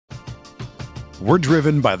We're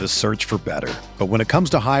driven by the search for better. But when it comes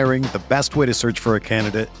to hiring, the best way to search for a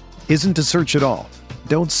candidate isn't to search at all.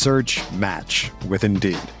 Don't search, match with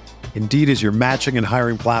Indeed. Indeed is your matching and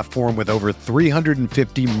hiring platform with over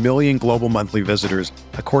 350 million global monthly visitors,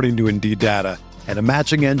 according to Indeed data, and a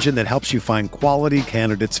matching engine that helps you find quality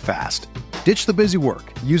candidates fast. Ditch the busy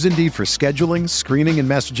work. Use Indeed for scheduling, screening, and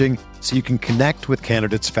messaging so you can connect with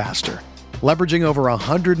candidates faster. Leveraging over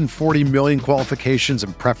 140 million qualifications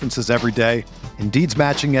and preferences every day, Indeed's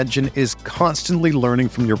matching engine is constantly learning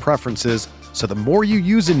from your preferences, so the more you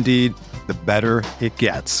use Indeed, the better it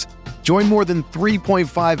gets. Join more than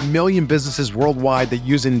 3.5 million businesses worldwide that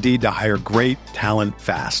use Indeed to hire great talent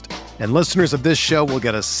fast. And listeners of this show will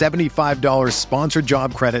get a $75 sponsored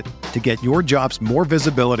job credit to get your jobs more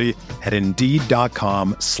visibility at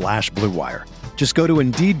Indeed.com/Blue Wire. Just go to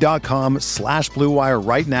Indeed.com/Blue Wire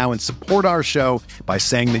right now and support our show by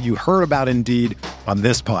saying that you heard about Indeed on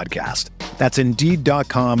this podcast. That's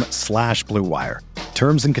Indeed.com/Blue Wire.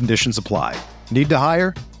 Terms and conditions apply. Need to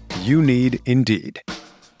hire? You need Indeed.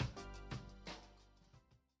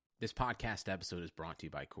 This podcast episode is brought to you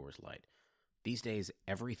by Coors Light. These days,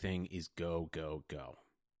 everything is go, go, go.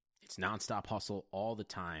 It's nonstop hustle all the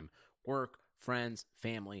time. Work, friends,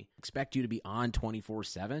 family. Expect you to be on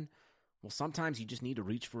 24/7? Well, sometimes you just need to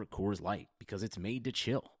reach for a Coors Light because it's made to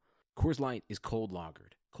chill. Coors Light is cold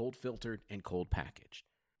lagered, cold filtered, and cold packaged.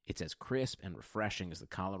 It's as crisp and refreshing as the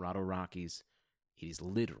Colorado Rockies. It is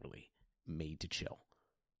literally made to chill.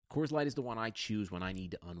 Coors Light is the one I choose when I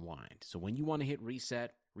need to unwind. So when you want to hit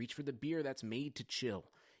reset, reach for the beer that's made to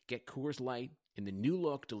chill. Get Coors Light in the new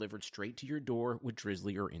look delivered straight to your door with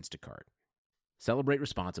Drizzly or Instacart. Celebrate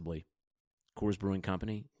responsibly. Coors Brewing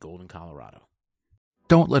Company, Golden, Colorado.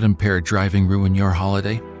 Don't let impaired driving ruin your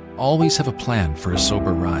holiday. Always have a plan for a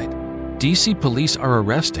sober ride. DC police are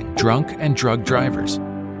arresting drunk and drug drivers.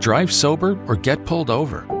 Drive sober or get pulled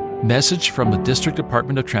over. Message from the District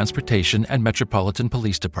Department of Transportation and Metropolitan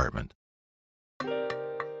Police Department.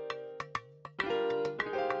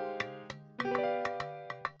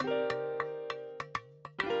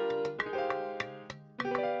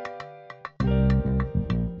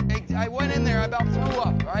 I went in there, I about threw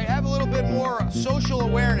up. All right, have a little bit more social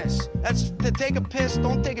awareness. That's to take a piss,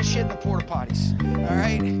 don't take a shit in the porta potties. All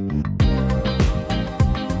right?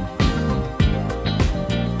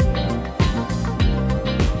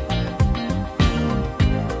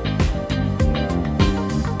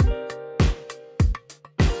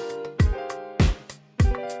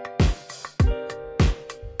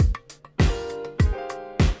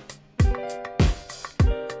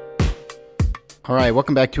 All right,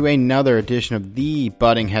 welcome back to another edition of the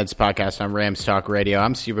Butting Heads podcast on Rams Talk Radio.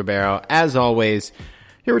 I'm Steve Ribeiro, as always,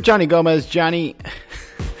 here with Johnny Gomez. Johnny,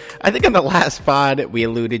 I think on the last pod we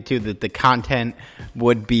alluded to that the content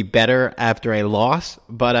would be better after a loss,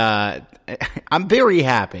 but I'm very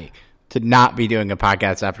happy to not be doing a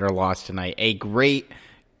podcast after a loss tonight. A great,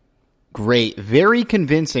 very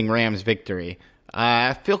convincing Rams victory.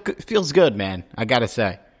 Feels good, man, I gotta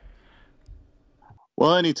say.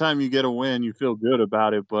 Well, anytime you get a win, you feel good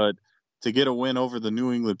about it. But to get a win over the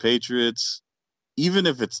New England Patriots, even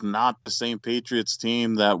if it's not the same Patriots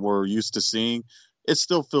team that we're used to seeing, it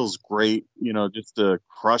still feels great, just to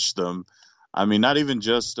crush them. I mean, not even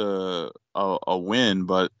just a win,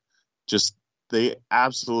 but just they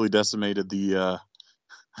absolutely decimated the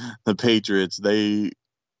Patriots. It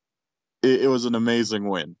was an amazing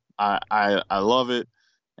win. I love it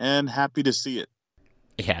and happy to see it.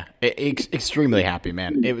 Yeah, extremely happy,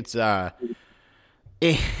 man. It was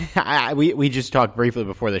we just talked briefly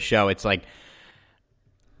before the show. It's like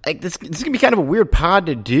this is gonna be kind of a weird pod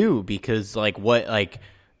to do because to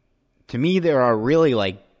me there are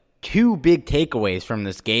really two big takeaways from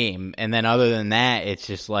this game, and then other than that, it's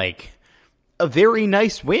just like a very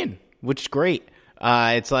nice win, which is great.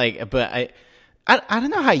 But I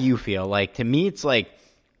don't know how you feel. To me, it's like.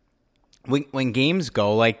 When games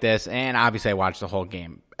go like this, and obviously I watched the whole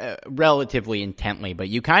game relatively intently, but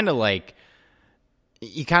you kind of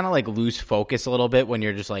lose focus a little bit when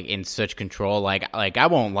you're just in such control. I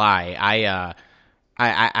won't lie,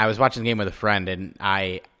 I was watching the game with a friend, and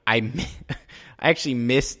I actually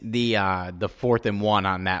missed the 4th and 1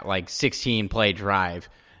 on that 16 play drive,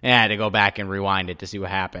 and I had to go back and rewind it to see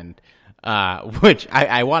what happened. Which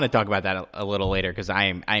I want to talk about that a little later because I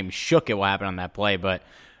am shook at what happened on that play, but.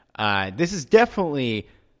 This is definitely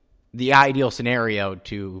the ideal scenario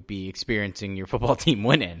to be experiencing your football team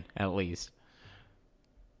winning, at least.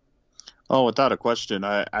 Oh, without a question.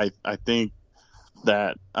 I think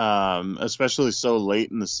that, especially so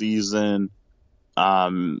late in the season,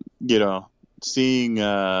 seeing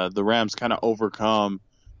the Rams kind of overcome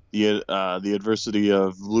the adversity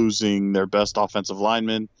of losing their best offensive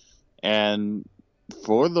lineman. And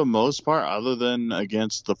for the most part, other than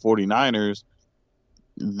against the 49ers,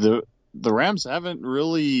 the Rams haven't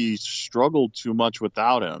really struggled too much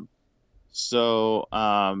without him. So,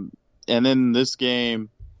 and in this game,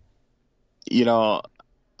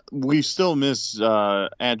 we still miss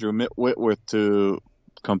Andrew Whitworth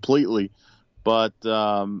completely. But,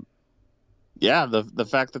 the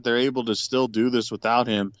fact that they're able to still do this without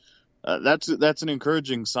him, that's an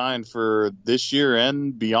encouraging sign for this year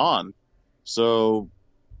and beyond. So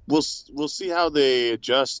we'll see how they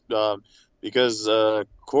adjust, because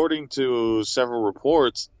according to several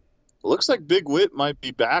reports, it looks like Big Whit might be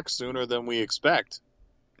back sooner than we expect.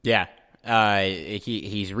 Yeah,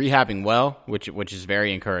 he's rehabbing well, which is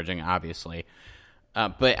very encouraging, obviously.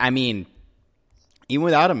 But I mean, even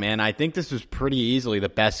without him, man, I think this was pretty easily the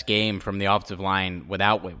best game from the offensive line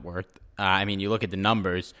without Whitworth. I mean, you look at the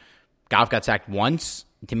numbers. Goff got sacked once.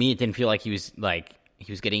 To me, it didn't feel like he was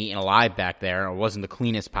getting eaten alive back there. It wasn't the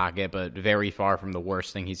cleanest pocket, but very far from the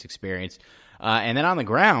worst thing he's experienced. And then on the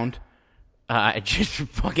ground, just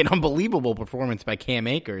fucking unbelievable performance by Cam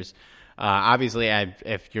Akers. Obviously,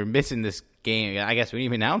 if you're missing this game, I guess we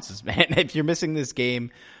didn't even announce this, man. If you're missing this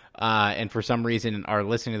game and for some reason are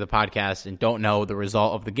listening to the podcast and don't know the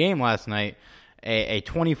result of the game last night, a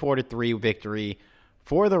 24-3 victory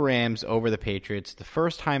for the Rams over the Patriots. The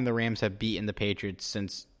first time the Rams have beaten the Patriots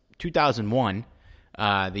since 2001,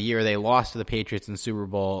 the year they lost to the Patriots in the Super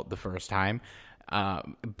Bowl the first time.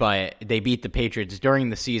 But they beat the Patriots during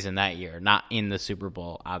the season that year, not in the Super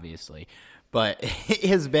Bowl, obviously. But it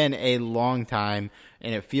has been a long time,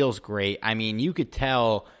 and it feels great. I mean, you could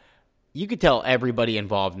tell everybody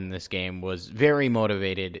involved in this game was very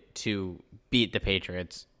motivated to beat the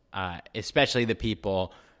Patriots, especially the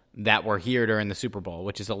people that were here during the Super Bowl,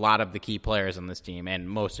 which is a lot of the key players on this team. And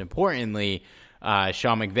most importantly,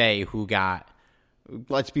 Sean McVay, who got,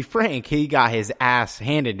 let's be frank, he got his ass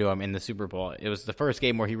handed to him in the Super Bowl. It was the first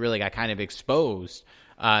game where he really got kind of exposed,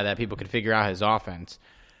 that people could figure out his offense.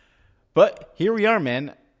 But here we are,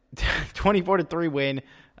 man. 24-3 win.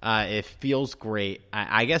 It feels great.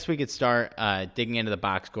 I guess we could start digging into the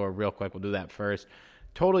box score real quick. We'll do that first.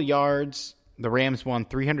 Total yards, the Rams won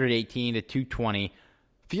 318-220.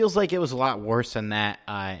 Feels like it was a lot worse than that.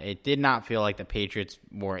 It did not feel like the Patriots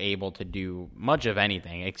were able to do much of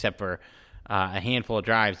anything except for a handful of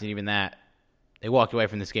drives, and even that, they walked away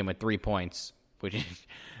from this game with 3 points, which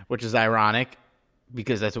is ironic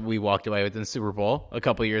because that's what we walked away with in the Super Bowl a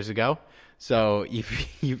couple years ago. So you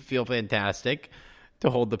feel fantastic to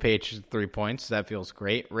hold the Patriots 3 points. That feels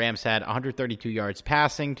great. Rams had 132 yards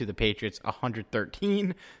passing to the Patriots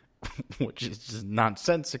 113, which is just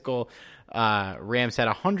nonsensical. Rams had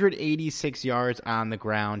 186 yards on the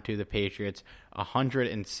ground to the Patriots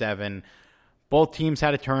 107. Both teams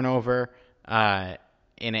had a turnover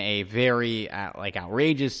in a very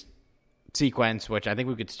outrageous sequence, which I think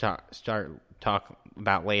we could talk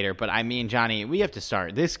about later. But I mean, Johnny, we have to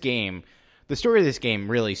start this game. The story of this game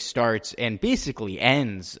really starts and basically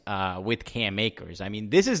ends with Cam Akers. I mean,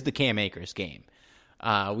 this is the Cam Akers game.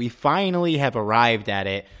 We finally have arrived at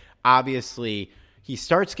it. Obviously, he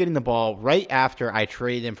starts getting the ball right after I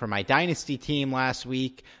traded him for my dynasty team last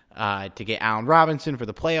week to get Allen Robinson for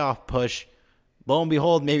the playoff push. Lo and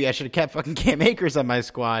behold, maybe I should have kept fucking Cam Akers on my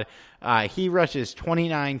squad. He rushes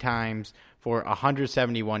 29 times for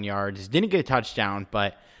 171 yards. Didn't get a touchdown,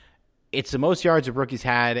 but it's the most yards a rookie's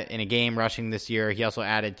had in a game rushing this year. He also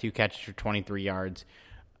added 2 catches for 23 yards.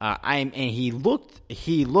 And he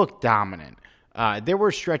looked dominant. There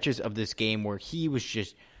were stretches of this game where he was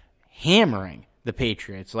just hammering the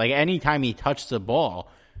Patriots. Like anytime he touched the ball,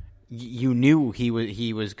 you knew he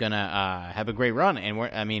was gonna have a great run.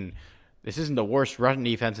 And this isn't the worst run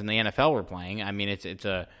defense in the NFL we're playing. I mean, it's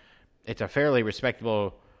a fairly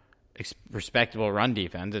respectable run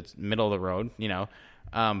defense. It's middle of the road, you know.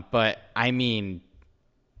 But I mean,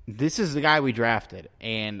 this is the guy we drafted,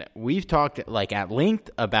 and we've talked at length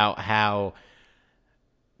about how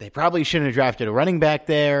they probably shouldn't have drafted a running back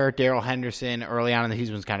there. Darrell Henderson early on in the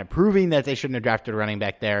season was kind of proving that they shouldn't have drafted a running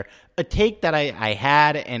back there. A take that I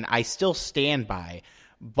had and I still stand by,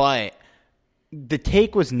 but the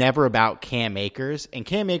take was never about Cam Akers, and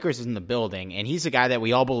Cam Akers is in the building, and he's a guy that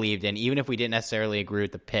we all believed in, even if we didn't necessarily agree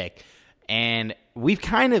with the pick. And we've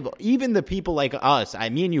kind of, even the people like us,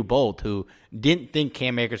 me and you both, who didn't think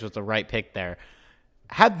Cam Akers was the right pick there,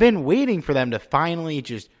 have been waiting for them to finally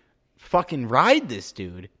just fucking ride this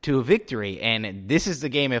dude to a victory. And this is the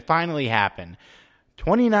game. It finally happened.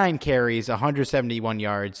 29 carries, 171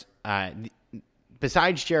 yards.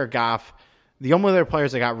 Besides Jared Goff, the only other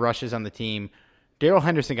players that got rushes on the team, Darrell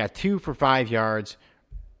Henderson got 2 for 5 yards.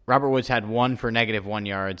 Robert Woods had 1 for -1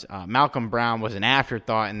 yards. Malcolm Brown was an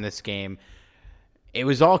afterthought in this game. It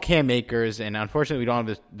was all Cam Akers, and unfortunately we don't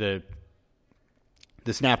have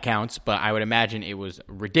the snap counts, but I would imagine it was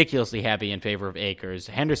ridiculously heavy in favor of Akers.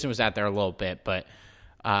 Henderson was out there a little bit, but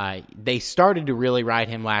they started to really ride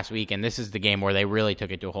him last week, and this is the game where they really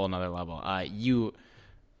took it to a whole nother level. I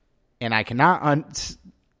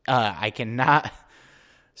cannot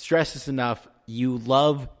stress this enough. You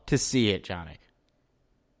love to see it, Johnny.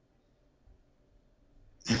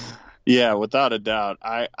 Yeah, without a doubt.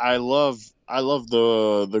 I love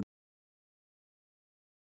the.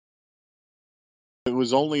 It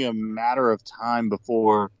was only a matter of time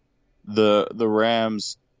before the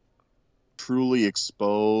Rams truly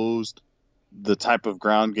exposed the type of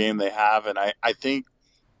ground game they have, and I think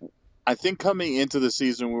coming into the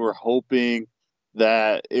season we were hoping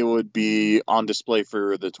that it would be on display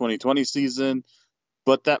for the 2020 season,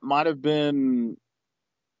 but that might have been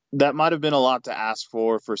a lot to ask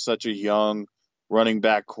for such a young running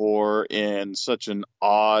back core in such an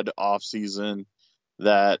odd offseason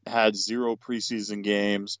that had 0 preseason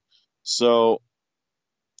games. So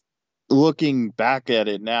looking back at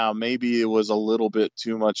it now, maybe it was a little bit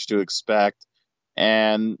too much to expect.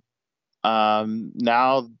 And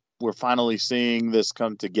now we're finally seeing this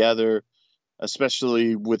come together,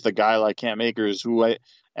 especially with a guy like Cam Akers, who,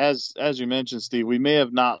 as you mentioned, Steve, we may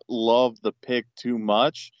have not loved the pick too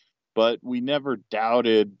much, but we never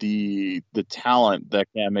doubted the talent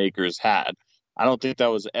that Cam Akers had. I don't think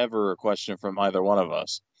that was ever a question from either one of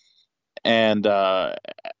us. And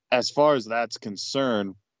as far as that's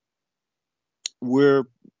concerned, we're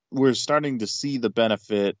starting to see the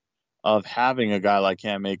benefit of having a guy like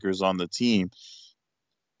Cam Akers on the team.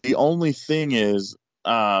 The only thing is,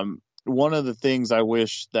 one of the things I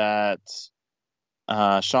wish that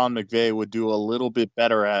Sean McVay would do a little bit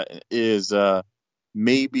better at is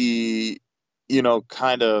maybe,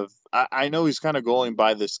 I know he's kind of going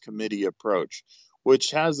by this committee approach, which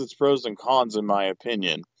has its pros and cons in my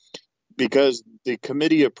opinion, because the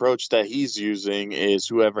committee approach that he's using is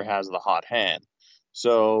whoever has the hot hand.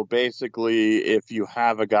 So basically, if you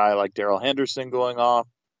have a guy like Darrell Henderson going off,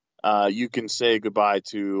 you can say goodbye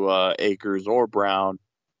to Akers or Brown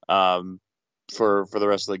for the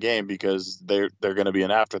rest of the game because they're going to be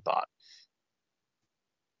an afterthought.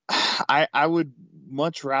 I would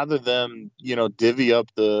much rather them, divvy up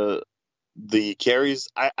the carries.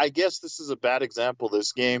 I guess this is a bad example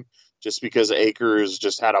this game just because Akers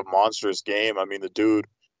just had a monstrous game. I mean, the dude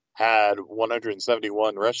had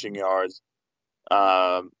 171 rushing yards.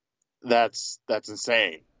 That's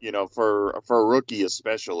insane, for a rookie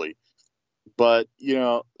especially. But,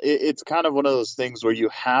 it's kind of one of those things where you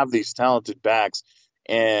have these talented backs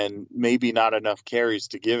and maybe not enough carries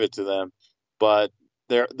to give it to them. But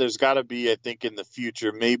there's got to be, I think, in the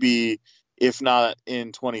future, maybe if not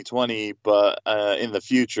in 2020, but in the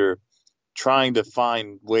future, trying to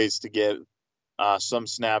find ways to get some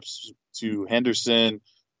snaps to Henderson,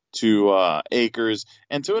 to Akers,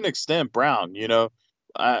 and to an extent Brown.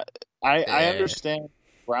 I understand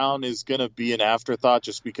Brown is going to be an afterthought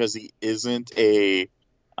just because he isn't a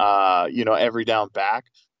every down back.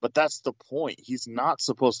 But that's the point. He's not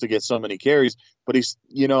supposed to get so many carries. But he's,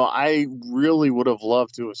 I really would have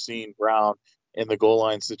loved to have seen Brown in the goal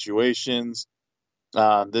line situations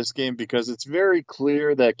this game because it's very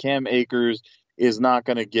clear that Cam Akers is not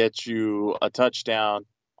going to get you a touchdown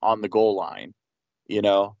on the goal line.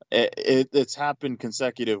 It's happened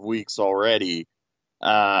consecutive weeks already.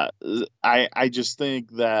 I just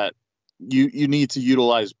think that you need to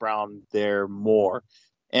utilize Brown there more.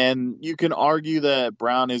 And you can argue that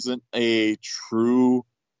Brown isn't a true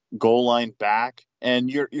goal line back, and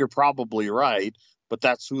you're probably right, but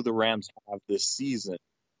that's who the Rams have this season.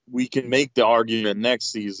 We can make the argument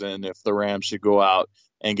next season if the Rams should go out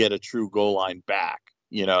and get a true goal line back,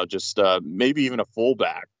 just maybe even a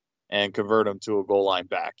fullback and convert him to a goal line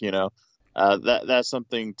back, that's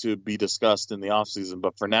something to be discussed in the offseason.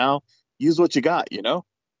 But for now, use what you got,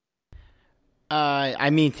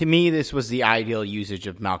 To me, this was the ideal usage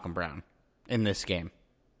of Malcolm Brown in this game.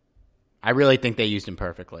 I really think they used him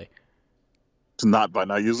perfectly. Not by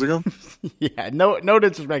not using him? Yeah, no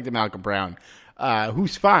disrespect to Malcolm Brown,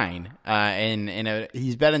 who's fine, and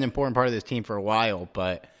he's been an important part of this team for a while,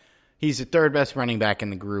 but he's the third best running back in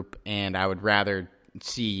the group, and I would rather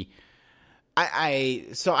see...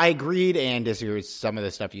 So I agreed and disagreed with some of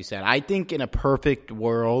the stuff you said. I think in a perfect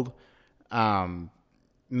world... Cam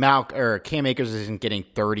Akers isn't getting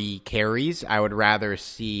 30 carries. I would rather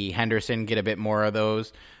see Henderson get a bit more of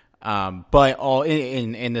those. But all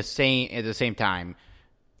in the same at the same time,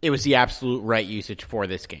 it was the absolute right usage for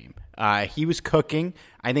this game. He was cooking.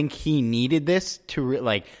 I think he needed this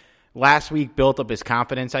to last week built up his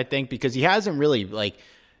confidence, I think, because he hasn't really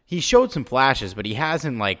he showed some flashes, but he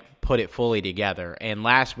hasn't put it fully together. And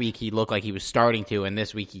last week he looked like he was starting to, and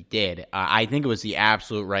this week he did. I think it was the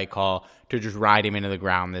absolute right call to just ride him into the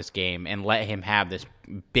ground this game and let him have this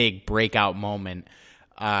big breakout moment.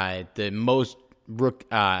 This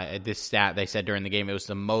stat they said during the game, it was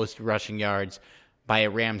the most rushing yards by a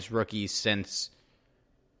Rams rookie since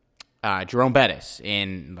Jerome Bettis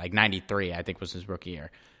in 93, I think was his rookie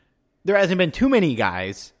year. There hasn't been too many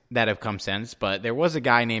guys that have come since, but there was a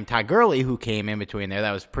guy named Ty Gurley who came in between there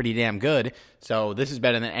that was pretty damn good. So this is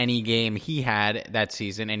better than any game he had that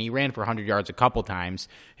season, and he ran for 100 yards a couple times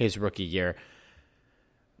his rookie year.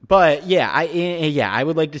 But I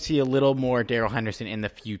would like to see a little more Darrell Henderson in the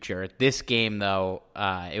future. This game, though,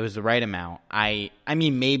 it was the right amount. I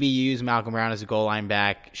mean, maybe you use Malcolm Brown as a goal line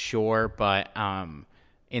back, sure, but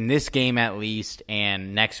in this game at least,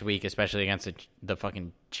 and next week, especially against the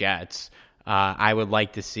fucking Jets, I would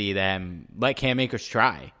like to see them let Cam Akers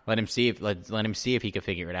try. Let him see if he can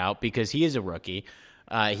figure it out, because he is a rookie.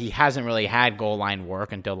 He hasn't really had goal line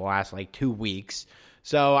work until the last 2 weeks.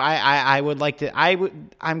 So I'm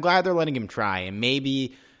glad they're letting him try, and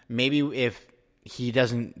maybe if he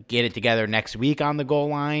doesn't get it together next week on the goal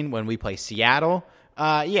line when we play Seattle,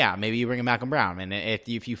 maybe you bring in Malcolm Brown. And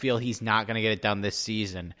if you feel he's not going to get it done this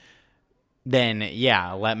season, then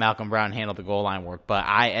let Malcolm Brown handle the goal line work. But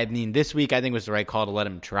I mean, this week I think was the right call to let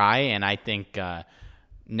him try, and I think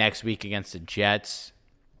next week against the Jets,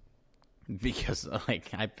 because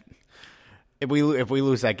if we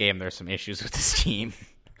lose that game, there's some issues with this team.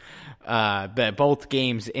 But both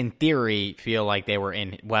games, in theory, feel like they were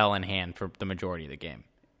in hand for the majority of the game.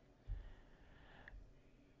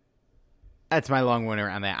 That's my long winner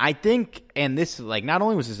on that. I think, and this not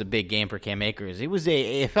only was this a big game for Cam Akers,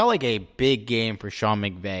 it felt like a big game for Sean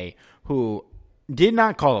McVay, who did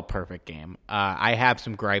not call a perfect game. I have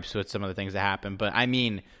some gripes with some of the things that happened, but I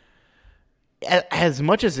mean, as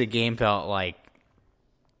much as the game felt like,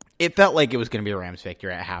 it felt like it was going to be a Rams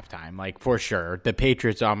victory at halftime, for sure. The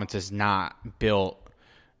Patriots' offense is not built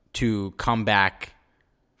to come back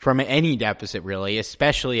from any deficit, really,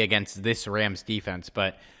 especially against this Rams defense.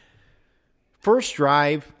 But first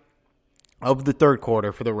drive of the third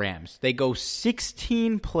quarter for the Rams, they go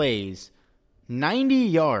 16 plays, 90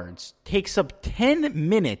 yards, takes up 10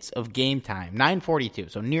 minutes of game time,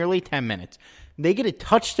 9:42, so nearly 10 minutes. They get a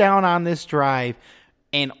touchdown on this drive,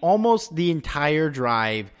 and almost the entire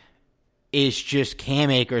drive is just Cam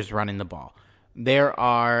Akers running the ball. There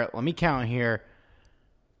are, let me count here,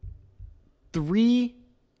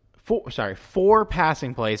 four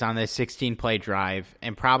passing plays on this 16-play drive,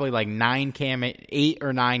 and probably 8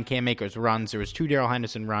 or 9 Cam Akers runs. There was 2 Darrell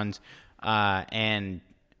Henderson runs, and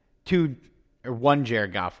 1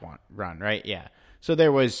 Jared Goff run, right? Yeah. So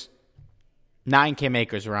there was 9 Cam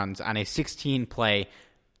Akers runs on a 16-play,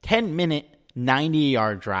 10-minute,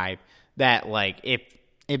 90-yard drive that,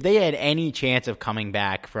 if they had any chance of coming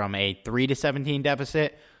back from a 3-17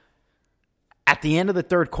 deficit, at the end of the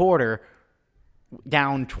third quarter,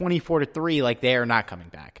 down 24-3, they are not coming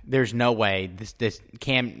back. There's no way. This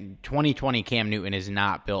 2020 Cam Newton is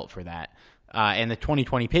not built for that. And the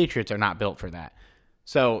 2020 Patriots are not built for that.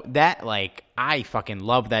 So that, I fucking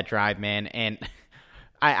love that drive, man. And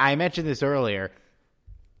I mentioned this earlier.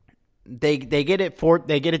 They get it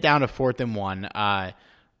down to 4th and 1.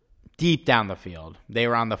 Deep down the field. They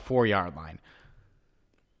were on the 4-yard line.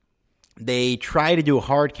 They try to do a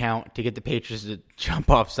hard count to get the Patriots to jump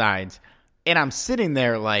off sides. And I'm sitting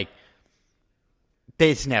there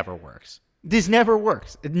this never works. This never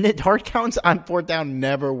works. Hard counts on 4th down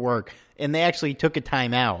never work. And they actually took a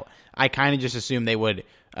timeout. I kind of just assumed they would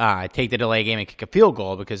take the delay game and kick a field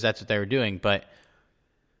goal, because that's what they were doing. But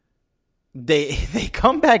they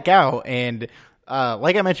come back out, and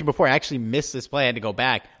like I mentioned before, I actually missed this play. I had to go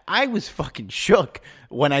back. I was fucking shook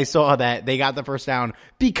when I saw that they got the first down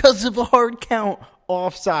because of a hard count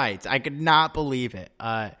offsides. I could not believe it.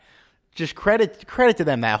 Just credit to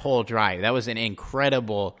them that whole drive. That was an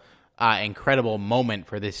incredible moment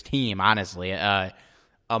for this team. Honestly,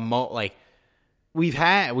 we've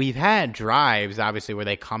had drives obviously where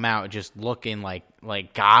they come out just looking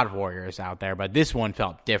like God warriors out there, but this one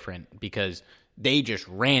felt different because they just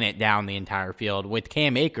ran it down the entire field with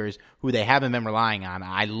Cam Akers, who they haven't been relying on.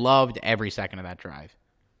 I loved every second of that drive.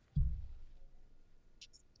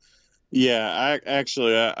 Yeah,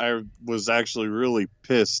 I was actually really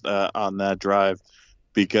pissed on that drive,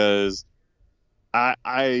 because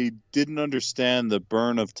I didn't understand the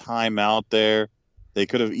burn of time out there. They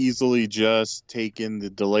could have easily just taken the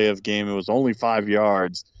delay of game. It was only 5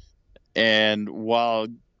 yards. And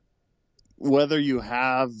whether you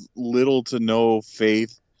have little to no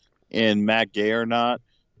faith in Matt Gay or not,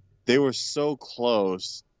 they were so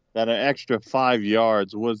close that an extra 5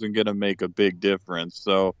 yards wasn't going to make a big difference.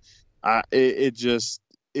 So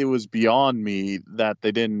it was beyond me that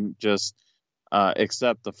they didn't just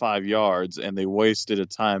accept the 5 yards and they wasted a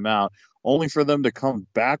timeout, only for them to come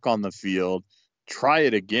back on the field, try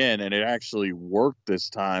it again, and it actually worked this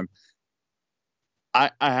time. I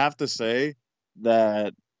have to say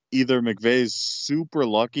that either McVay's super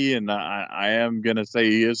lucky, and I am going to say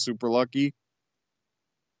he is super lucky,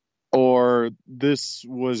 or this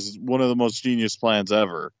was one of the most genius plans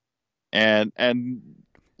ever. And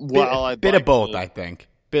while I bit of both, I think.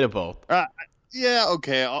 Bit of both. Yeah,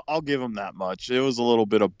 okay, I'll give him that much. It was a little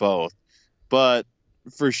bit of both. But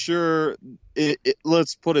for sure,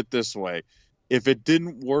 let's put it this way. If it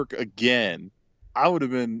didn't work again, I would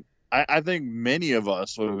have been, I think many of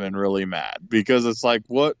us would have been really mad, because it's like,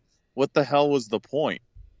 what the hell was the point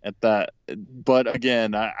at that? But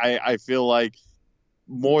again, I feel like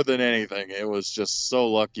more than anything, it was just so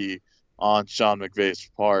lucky on Sean McVay's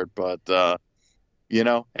part. But,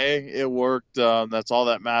 hey, it worked. That's all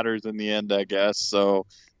that matters in the end, I guess. So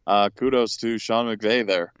kudos to Sean McVay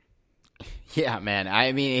there. Yeah, man.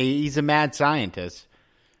 I mean, he's a mad scientist.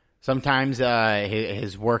 Sometimes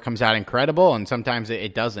his work comes out incredible, and sometimes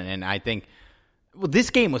it doesn't. And I think,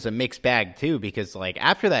 this game was a mixed bag, too, because,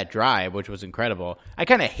 after that drive, which was incredible, I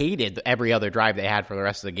kind of hated every other drive they had for the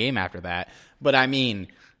rest of the game after that. But, I mean,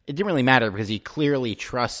 it didn't really matter because he clearly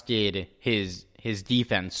trusted his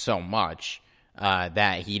defense so much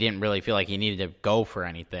that he didn't really feel like he needed to go for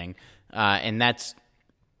anything. And that's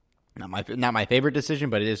not my favorite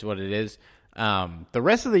decision, but it is what it is. The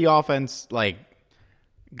rest of the offense,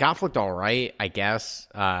 Goff looked all right, I guess.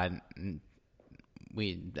 I don't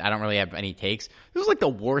really have any takes. This was the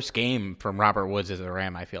worst game from Robert Woods as a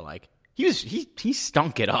Ram, I feel like. He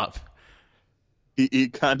stunk it up. He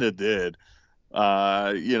kind of did.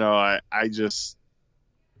 I just,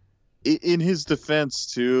 in his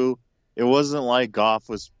defense too, it wasn't like Goff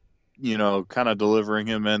was, kind of delivering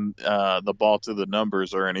him in the ball to the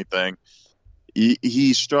numbers or anything.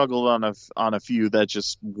 He struggled on a few that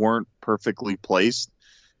just weren't perfectly placed.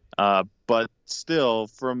 But still,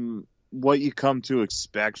 from what you come to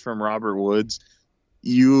expect from Robert Woods,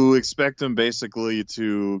 you expect him basically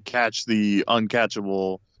to catch the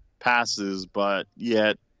uncatchable passes, but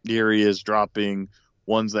yet here he is dropping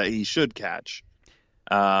ones that he should catch.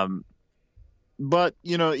 But,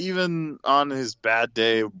 even on his bad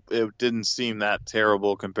day, it didn't seem that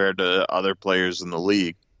terrible compared to other players in the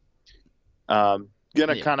league. Kind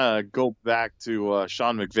of go back to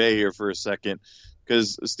Sean McVay here for a second.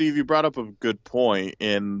 Because, Steve, you brought up a good point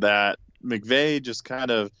in that McVay just kind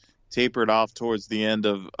of tapered off towards the end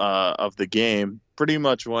of the game, pretty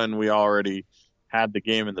much when we already had the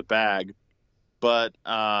game in the bag. But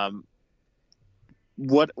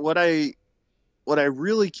what I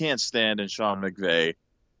really can't stand in Sean McVay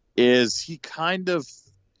is he kind of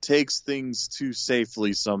takes things too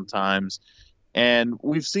safely sometimes. And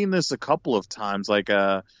we've seen this a couple of times,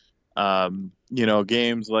 games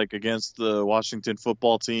like against the Washington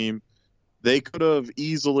football team. They could have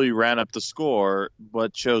easily ran up the score,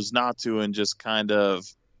 but chose not to and just kind of,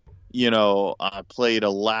 played a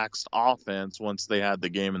lax offense once they had the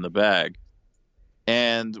game in the bag.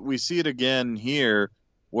 And we see it again here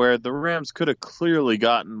where the Rams could have clearly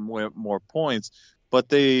gotten more points, but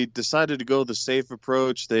they decided to go the safe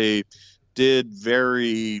approach. They did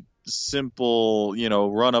very simple,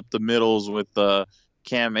 run up the middles with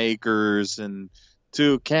Cam Akers, and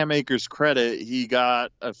to Cam Akers' credit, he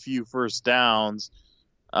got a few first downs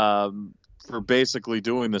for basically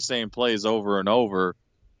doing the same plays over and over.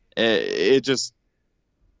 It says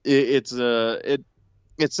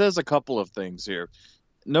a couple of things here.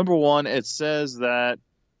 Number one, it says that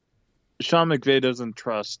Sean McVay doesn't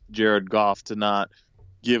trust Jared Goff to not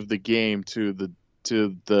give the game to the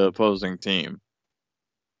opposing team.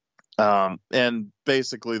 And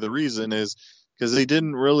basically the reason is because they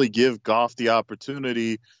didn't really give Goff the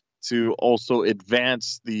opportunity to also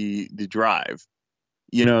advance the drive.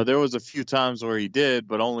 There was a few times where he did,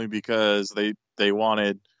 but only because they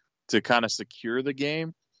wanted to kind of secure the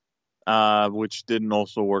game, which didn't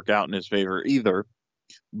also work out in his favor either.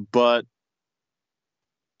 But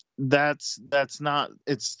that's not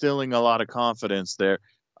instilling a lot of confidence there.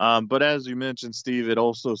 But as you mentioned, Steve, it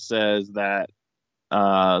also says that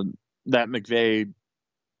McVay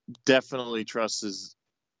definitely trusts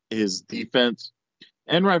his defense,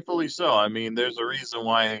 and rightfully so. I mean, there's a reason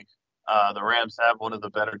why the Rams have one of the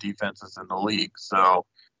better defenses in the league. So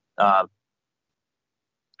I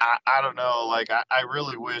don't know. Like, I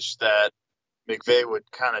really wish that McVay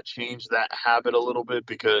would kind of change that habit a little bit,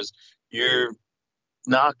 because you're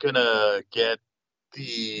not going to get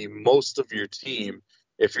the most of your team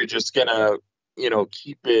if you're just going to,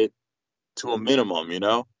 keep it to a minimum,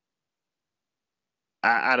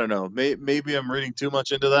 I don't know. Maybe I'm reading too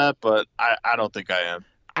much into that, but I don't think I am.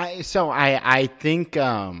 I think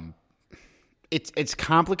it's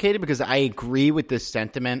complicated, because I agree with the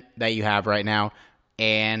sentiment that you have right now,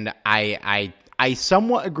 and I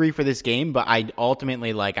somewhat agree for this game, but I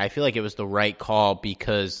ultimately, I feel like it was the right call,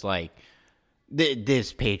 because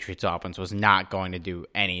this Patriots offense was not going to do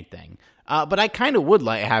anything. But I kind of would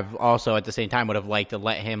have also at the same time would have liked to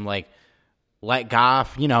let him let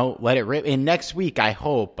Goff, let it rip. And next week, I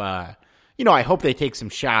hope, I hope they take some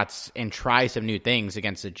shots and try some new things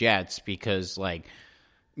against the Jets, because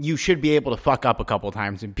you should be able to fuck up a couple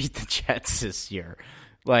times and beat the Jets this year.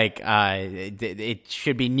 It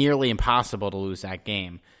should be nearly impossible to lose that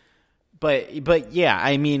game. But yeah,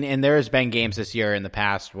 I mean, and there's been games this year in the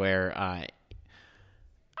past where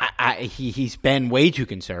he's been way too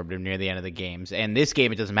conservative near the end of the games. And this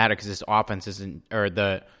game, it doesn't matter, because this offense isn't, or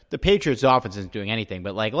the Patriots offense isn't doing anything.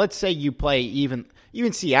 But let's say you play even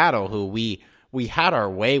Seattle, who we had our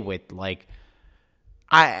way with.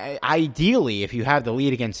 Ideally, if you have the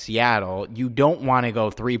lead against Seattle, you don't want to go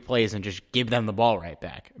 3 plays and just give them the ball right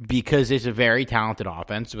back, because it's a very talented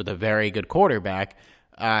offense with a very good quarterback.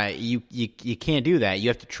 You can't do that. You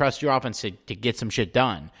have to trust your offense to get some shit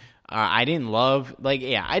done. I didn't love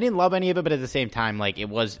any of it, but at the same time, it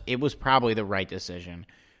was probably the right decision,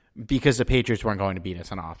 because the Patriots weren't going to beat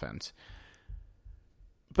us on offense.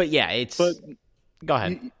 But yeah, go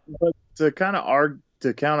ahead. But to kind of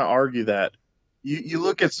argue that, you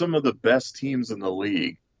look at some of the best teams in the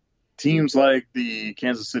league, teams like the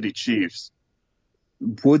Kansas City Chiefs.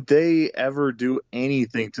 Would they ever do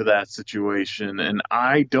anything to that situation? And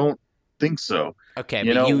I don't think so. Okay,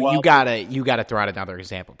 but you gotta throw out another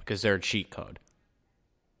example, because they're a cheat code.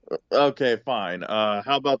 Okay, fine. How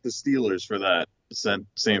about the Steelers for that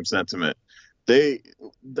same sentiment?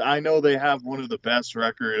 I know they have one of the best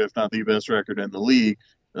record, if not the best record in the league,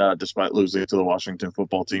 despite losing to the Washington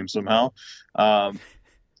football team somehow.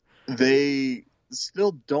 They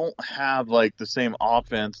still don't have the same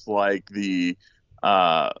offense they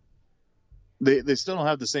still don't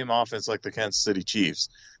have the same offense like the Kansas City Chiefs.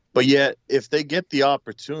 But yet, if they get the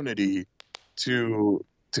opportunity to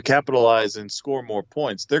capitalize and score more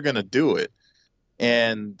points, they're going to do it.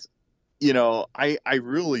 And, I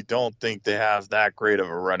really don't think they have that great of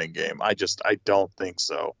a running game. I don't think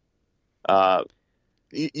so.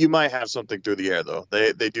 You might have something through the air, though.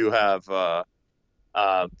 They do have a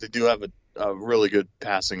really good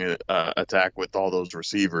passing attack with all those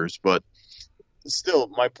receivers. But still,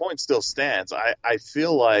 my point still stands. I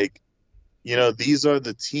feel like, these are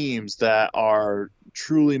the teams that are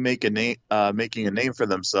truly making a name for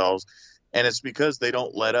themselves, and it's because they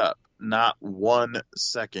don't let up, not 1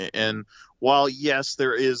 second. And while, yes,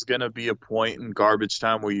 there is going to be a point in garbage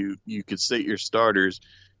time where you could sit your starters,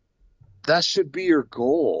 that should be your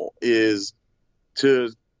goal, is to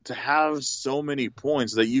have so many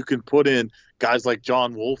points that you can put in guys like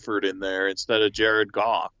John Wolford in there instead of Jared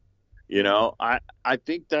Goff. I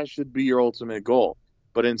think that should be your ultimate goal.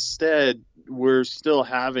 But instead, we're still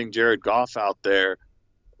having Jared Goff out there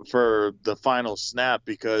for the final snap,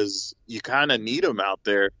 because you kind of need him out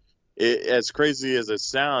there. As crazy as it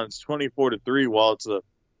sounds, 24-3, while it's a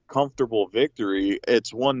comfortable victory,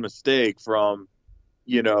 it's one mistake from,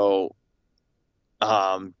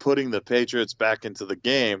 putting the Patriots back into the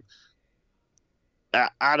game.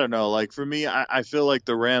 I don't know. For me, I feel like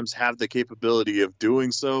the Rams have the capability of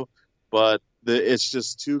doing so, but it's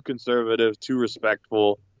just too conservative, too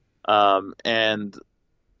respectful, and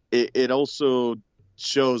it also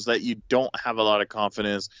shows that you don't have a lot of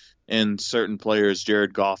confidence in certain players,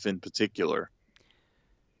 Jared Goff in particular.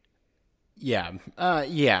 Yeah,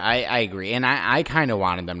 I agree, and I kind of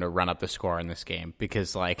wanted them to run up the score in this game,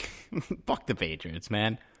 because fuck the Patriots,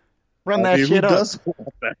 man, run that shit up.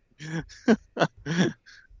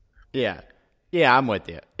 Yeah, I'm with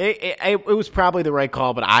you. It was probably the right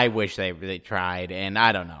call, but I wish they tried, and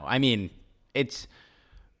I don't know. I mean, it's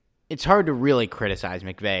hard to really criticize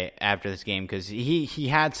McVay after this game, because he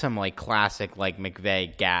had some classic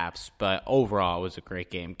McVay gaffes, but overall it was a great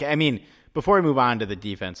game. I mean, before we move on to the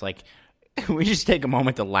defense, we just take a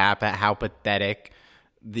moment to laugh at how pathetic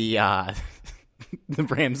the the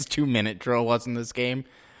Rams 2-minute drill was in this game.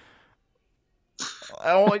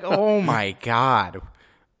 Oh my god.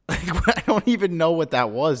 Like, I don't even know what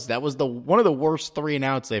that was. That was one of the worst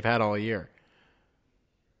 3-and-outs they've had all year.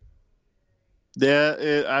 Yeah,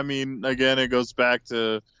 again, it goes back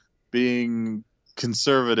to being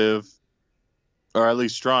conservative, or at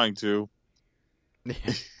least trying to.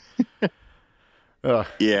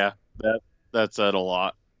 Yeah, that said a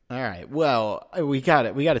lot. All right. Well, we got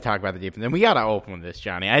to talk about the defense, and we got to open with this,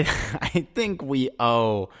 Johnny. I think we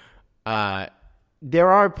owe.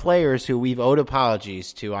 There are players who we've owed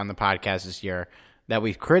apologies to on the podcast this year that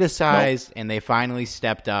we've criticized, and they finally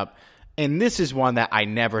stepped up. And this is one that I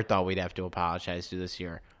never thought we'd have to apologize to this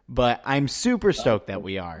year, but I'm super stoked that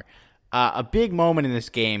we are. A big moment in this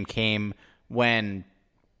game came when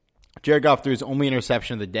Jared Goff threw his only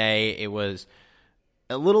interception of the day. It was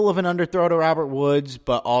a little of an underthrow to Robert Woods,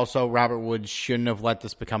 but also Robert Woods shouldn't have let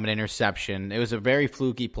this become an interception. It was a very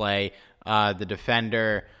fluky play. The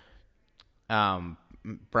defender,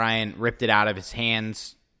 Brian, ripped it out of his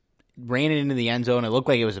hands, ran it into the end zone. It looked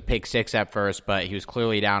like it was a pick six at first, but he was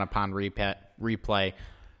clearly down upon replay.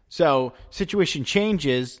 So situation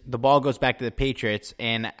changes. The ball goes back to the Patriots,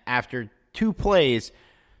 and after 2 plays,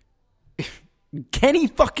 Kenny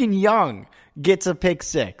fucking Young gets a pick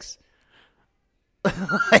six.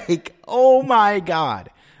 Like, oh my God.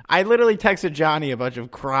 I literally texted Johnny a bunch of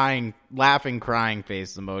laughing, crying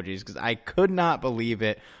face emojis because I could not believe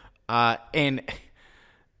it. And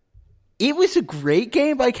it was a great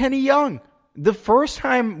game by Kenny Young. The first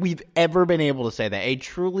time we've ever been able to say that. A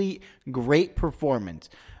truly great performance.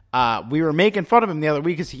 We were making fun of him the other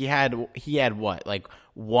week because he had what, like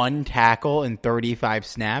 1 tackle in 35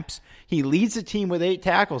 snaps. He leads the team with 8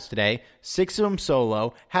 tackles today, 6 of them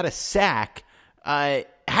solo, had a sack, had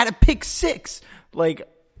a pick six. Like,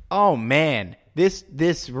 oh man,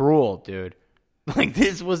 this ruled, dude. Like,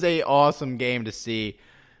 this was a awesome game to see.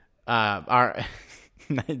 He's our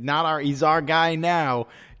guy now,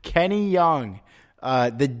 Kenny Young.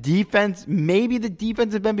 The defense, maybe the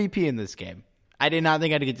defensive MVP in this game. I did not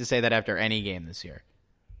think I'd get to say that after any game this year.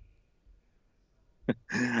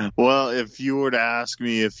 Well, if you were to ask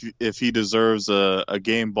me if he deserves a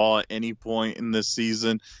game ball at any point in this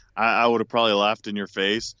season, I would have probably laughed in your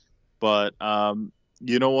face. But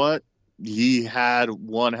you know what? He had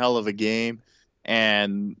one hell of a game,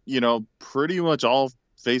 and pretty much all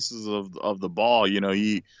faces of the ball.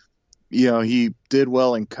 He did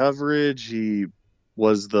well in coverage. He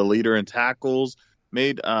was the leader in tackles.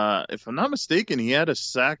 Made, if I'm not mistaken, he had a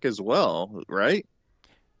sack as well, right?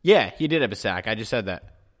 Yeah, he did have a sack. I just said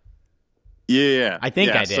that. Yeah. I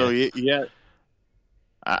think I did. So yeah,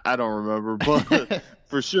 I don't remember, but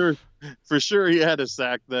for sure he had a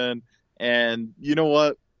sack then. And you know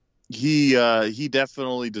what? He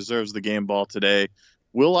definitely deserves the game ball today.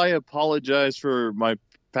 Will I apologize for my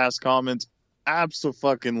past comments?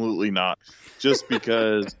 Abso-fucking-lutely not. Just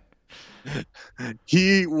because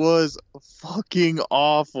he was fucking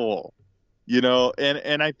awful.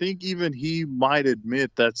 And I think even he might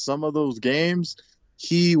admit that some of those games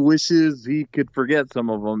he wishes he could forget some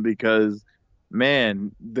of them because,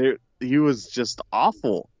 man, he was just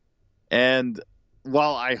awful. And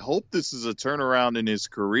while I hope this is a turnaround in his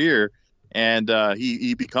career and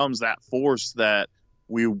he becomes that force that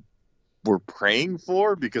we were praying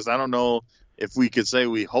for, because I don't know if we could say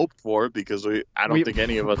we hoped for it, because I don't think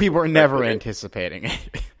any of us... We were never anticipating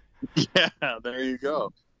it. Yeah, there you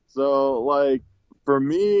go. So, for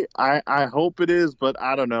me, I hope it is, but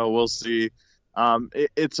I don't know. We'll see.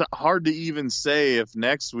 It's hard to even say if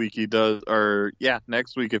next week he does,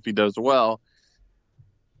 next week if he does well.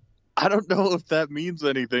 I don't know if that means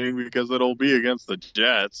anything because it'll be against the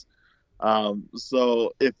Jets.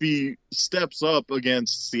 So if he steps up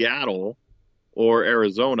against Seattle or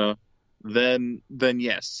Arizona, then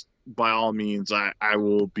yes, by all means, I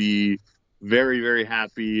will be very, very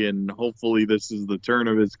happy, and hopefully this is the turn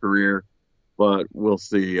of his career, but we'll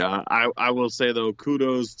see. I will say, though,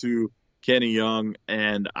 kudos to Kenny Young,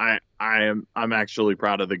 and I'm actually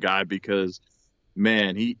proud of the guy because,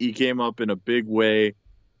 man, he came up in a big way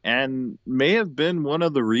and may have been one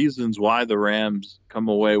of the reasons why the Rams come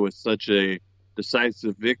away with such a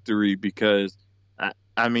decisive victory, because,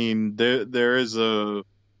 I mean, there is a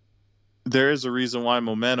reason why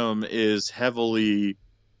momentum is heavily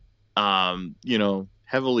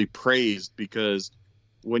praised, because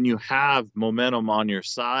when you have momentum on your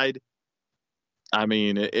side, I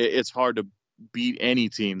mean, it's hard to beat any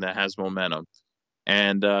team that has momentum,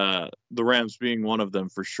 and the Rams being one of them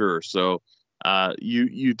for sure. So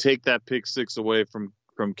you take that pick six away from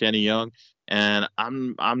Kenny Young, and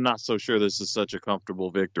I'm not so sure this is such a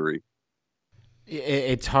comfortable victory.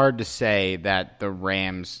 It's hard to say that the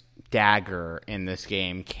Rams' dagger in this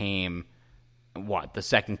game came the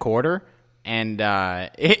second quarter, and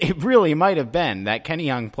it really might have been that Kenny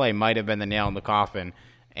Young play might have been the nail in the coffin,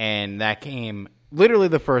 and that came literally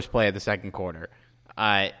the first play of the second quarter.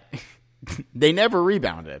 They never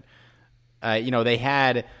rebounded. They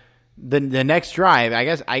had the next drive.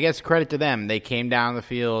 I guess credit to them. They came down the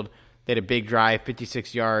field. They had a big drive,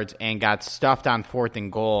 56 yards, and got stuffed on 4th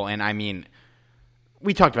and goal. And I mean,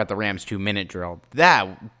 we talked about the Rams 2-minute drill.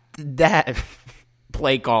 That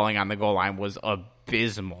play calling on the goal line was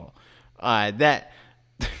abysmal. The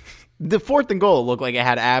 4th and goal looked like it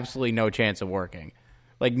had absolutely no chance of working,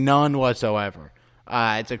 like none whatsoever.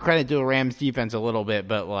 It's a credit to the Rams defense a little bit,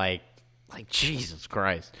 but like Jesus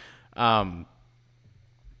Christ.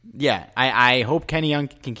 Yeah, I hope Kenny Young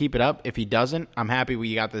can keep it up. If he doesn't, I'm happy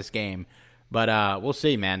we got this game. But we'll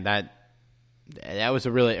see, man. That was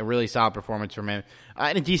a really solid performance from him.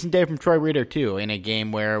 And a decent day from Troy Reeder, too, in a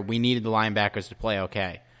game where we needed the linebackers to play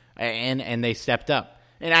okay. And they stepped up.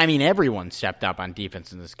 And, I mean, everyone stepped up on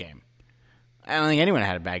defense in this game. I don't think anyone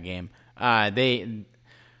had a bad game. The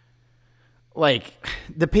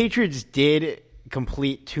Patriots did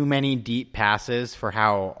complete too many deep passes for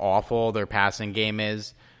how awful their passing game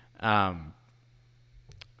is.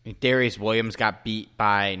 Darius Williams got beat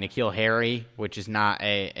by N'Keal Harry, which is not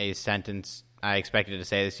a sentence I expected to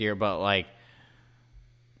say this year, but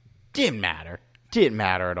didn't matter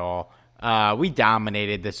at all. We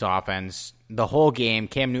dominated this offense the whole game.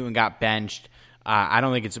 Cam Newton got benched. I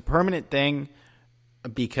don't think it's a permanent thing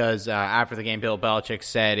because after the game, Bill Belichick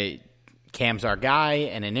said Cam's our guy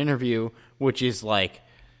in an interview, which is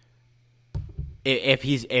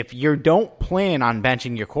if you don't plan on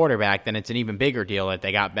benching your quarterback, then it's an even bigger deal that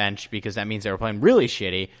they got benched because that means they were playing really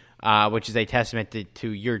shitty, which is a testament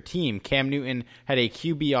to your team. Cam Newton had a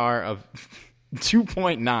QBR of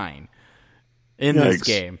 2.9 in this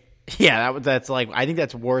game. Yeah, that's I think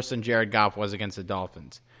that's worse than Jared Goff was against the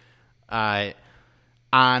Dolphins. On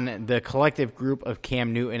the collective group of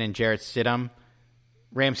Cam Newton and Jarrett Stidham,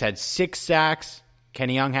 Rams had 6 sacks.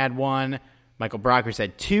 Kenny Young had 1. Michael Brockers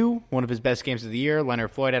had 2, one of his best games of the year.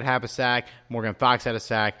 Leonard Floyd had half a sack. Morgan Fox had a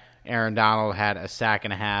sack. Aaron Donald had a sack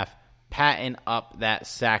and a half. Patting up that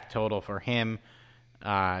sack total for him.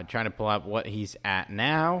 Trying to pull up what he's at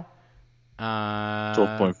now.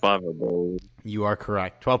 12.5, I believe. You are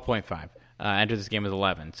correct. 12.5. Entered this game with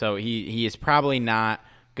 11. So he is probably not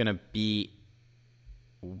going to beat.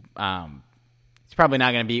 He's probably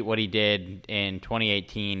not going to beat what he did in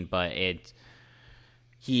 2018, but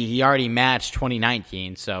he already matched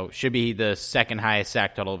 2019, so should be the second highest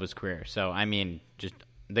sack total of his career. So I mean, just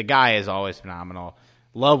the guy is always phenomenal.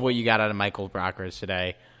 Love what you got out of Michael Brockers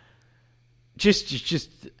today.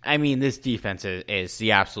 I mean, this defense is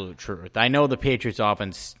the absolute truth. I know the Patriots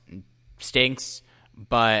offense stinks,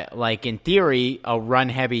 but in theory, a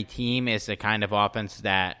run-heavy team is the kind of offense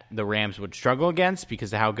that the Rams would struggle against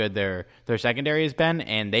because of how good their secondary has been,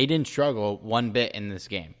 and they didn't struggle one bit in this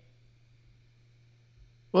game.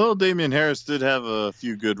 Well, Damian Harris did have a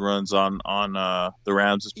few good runs on the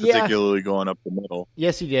Rams, particularly going up the middle.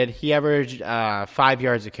 Yes, he did. He averaged 5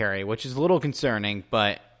 yards a carry, which is a little concerning,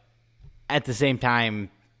 but at the same time,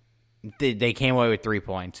 they came away with 3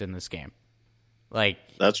 points in this game.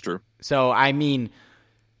 That's true. So, I mean,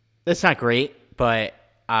 that's not great, but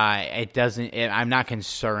it doesn't. I'm not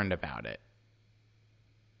concerned about it.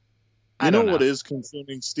 You know what is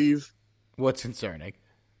concerning, Steve? What's concerning?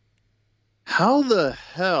 How the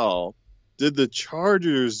hell did the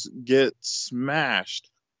Chargers get smashed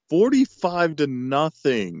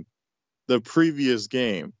 45-0 the previous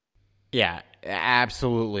game? Yeah,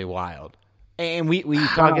 absolutely wild. And we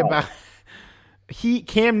talk about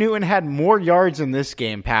Cam Newton had more yards in this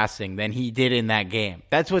game passing than he did in that game.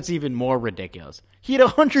 That's what's even more ridiculous. He had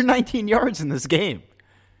 119 yards in this game.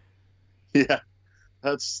 Yeah,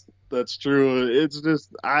 that's true. It's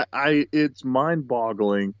just it's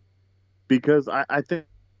mind-boggling. Because I think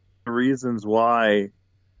the reasons why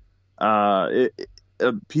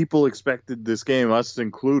people expected this game, us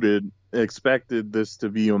included, expected this to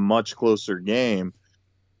be a much closer game.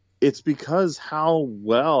 It's because how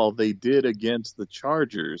well they did against the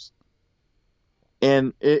Chargers.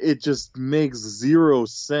 And it just makes zero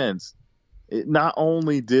sense. Not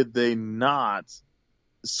only did they not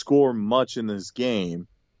score much in this game,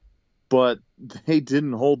 but they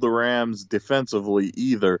didn't hold the Rams defensively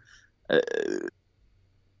either.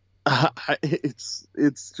 It's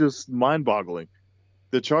just mind-boggling.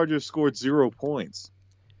 The Chargers scored 0 points.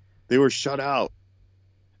 They were shut out.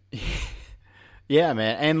 Yeah,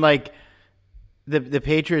 man. And The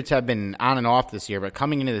Patriots have been on and off this year, but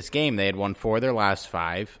coming into this game, they had won 4 of their last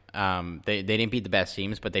 5. They didn't beat the best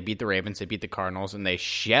teams, but they beat the Ravens, they beat the Cardinals, and they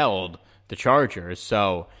shelled the Chargers.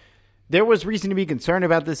 So there was reason to be concerned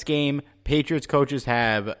about this game. Patriots coaches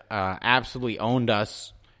have absolutely owned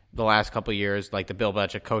us the last couple of years, like the Bill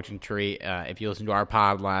Belichick coaching tree. If you listened to our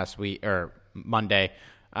pod last week or Monday,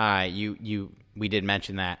 we did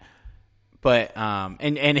mention that. But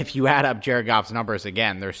and if you add up Jared Goff's numbers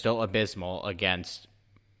again, they're still abysmal against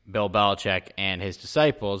Bill Belichick and his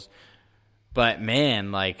disciples. But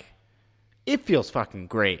man, like, it feels fucking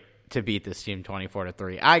great to beat this team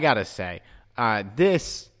 24-3. I gotta say,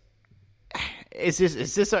 is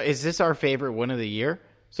this our favorite win of the year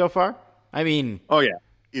so far? I mean, oh yeah,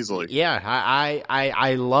 easily. Yeah,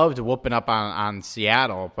 I loved whooping up on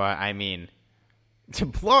Seattle, but I mean, to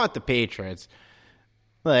blow out the Patriots.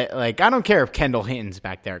 Like, I don't care if Kendall Hinton's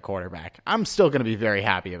back there at quarterback. I'm still going to be very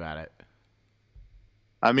happy about it.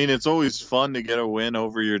 I mean, it's always fun to get a win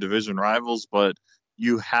over your division rivals, but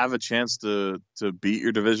you have a chance to beat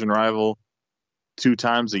your division rival 2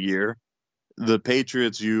 times a year. The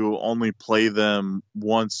Patriots, you only play them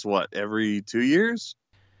once, every 2 years?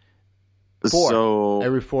 4. So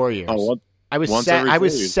every 4 years. Oh, I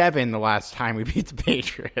was 7 the last time we beat the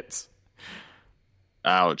Patriots.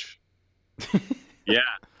 Ouch. Yeah,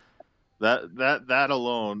 that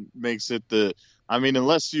alone makes it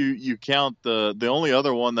unless you count the only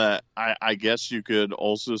other one that I guess you could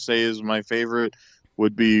also say is my favorite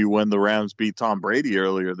would be when the Rams beat Tom Brady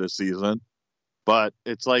earlier this season. But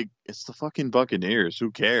it's like, it's the fucking Buccaneers.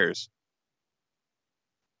 Who cares?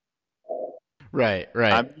 Right.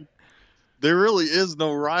 I mean, there really is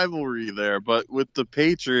no rivalry there. But with the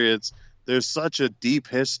Patriots, there's such a deep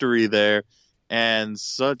history there and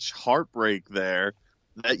such heartbreak there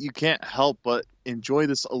that you can't help but enjoy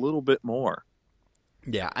this a little bit more.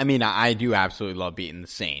 Yeah, I mean, I do absolutely love beating the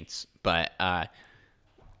Saints, but I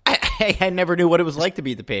never knew what it was like to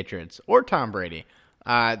beat the Patriots or Tom Brady.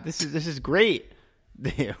 This is great.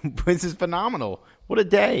 This is phenomenal. What a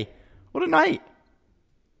day. What a night.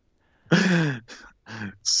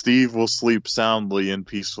 Steve will sleep soundly and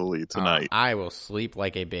peacefully tonight. I will sleep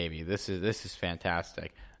like a baby. This is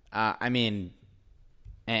fantastic. I mean,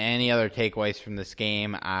 any other takeaways from this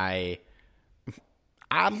game?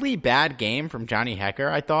 Oddly bad game from Johnny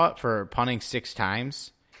Hekker, I thought, for punting 6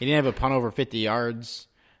 times. He didn't have a punt over 50 yards.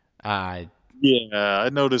 Yeah, I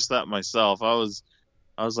noticed that myself. I was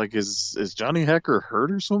like, is Johnny Hekker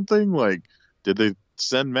hurt or something? Like, did they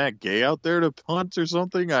send Matt Gay out there to punt or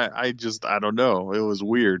something? I don't know. It was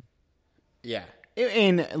weird. Yeah.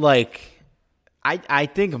 And, like, I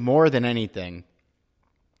think more than anything,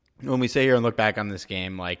 when we sit here and look back on this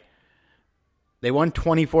game, like, they won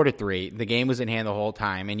 24-3. The game was in hand the whole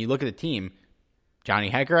time. And you look at the team, Johnny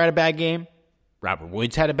Hekker had a bad game. Robert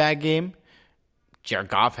Woods had a bad game. Jared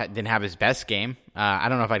Goff didn't have his best game. I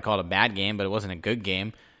don't know if I'd call it a bad game, but it wasn't a good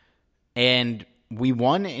game. And we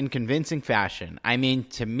won in convincing fashion. I mean,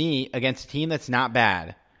 to me, against a team that's not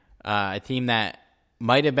bad, a team that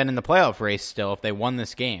might have been in the playoff race still if they won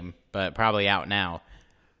this game, but probably out now.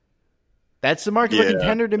 That's the mark of a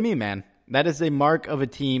contender to me, man. That is the mark of a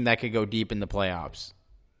team that could go deep in the playoffs.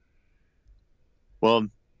 Well,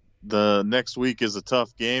 the next week is a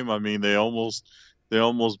tough game. I mean, they almost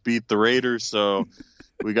beat the Raiders, so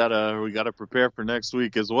we gotta prepare for next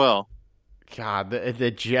week as well. God,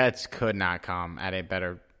 the Jets could not come at a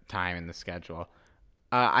better time in the schedule.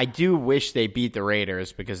 I do wish they beat the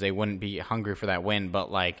Raiders because they wouldn't be hungry for that win, but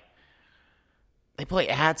like, they play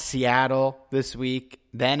at Seattle this week,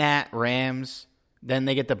 then at Rams, then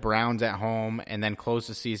they get the Browns at home, and then close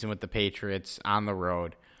the season with the Patriots on the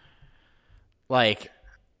road. Like,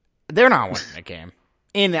 they're not winning a game.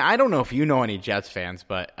 And I don't know if you know any Jets fans,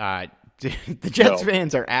 but the Jets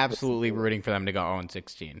fans are absolutely rooting for them to go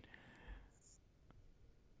 0-16.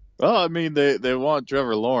 Well, I mean, they want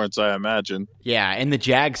Trevor Lawrence, I imagine. Yeah, and the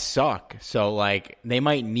Jags suck. So, like, they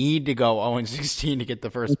might need to go 0-16 to get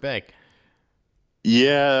the first pick.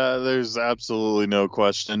 Yeah, there's absolutely no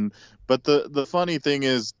question. But the funny thing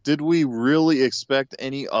is, did we really expect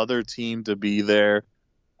any other team to be there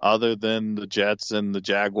other than the Jets and the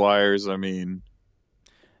Jaguars? I mean,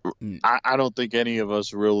 I don't think any of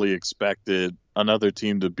us really expected another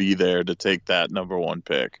team to be there to take that number 1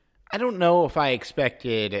 pick. I don't know if I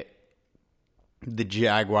expected the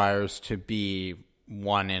Jaguars to be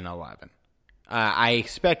 1-11. I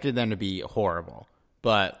expected them to be horrible.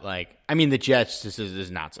 But, like, I mean, the Jets, this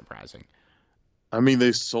is not surprising. I mean,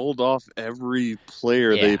 they sold off every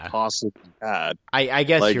player they possibly had. I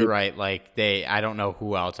guess you're right. Like, I don't know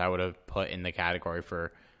who else I would have put in the category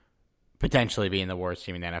for potentially being the worst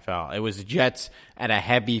team in the NFL. It was the Jets at a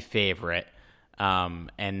heavy favorite, and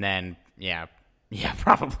then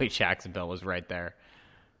probably Jacksonville was right there.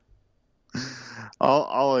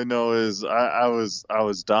 All I know is I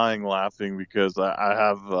was dying laughing because I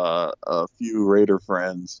have a few Raider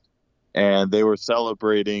friends, and they were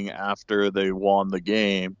celebrating after they won the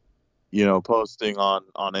game, posting on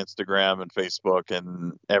Instagram and Facebook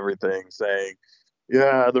and everything saying,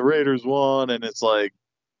 yeah, the Raiders won. And it's like,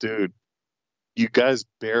 dude, you guys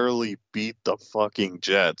barely beat the fucking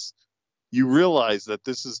Jets. You realize that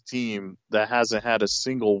this is a team that hasn't had a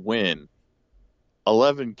single win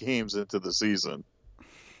 11 games into the season.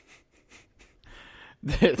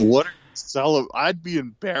 I'd be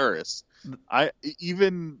embarrassed.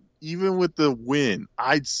 Even with the win,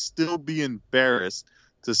 I'd still be embarrassed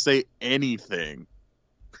to say anything.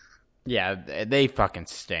 Yeah, they fucking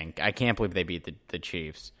stink. I can't believe they beat the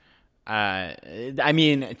Chiefs. I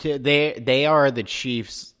mean, they are the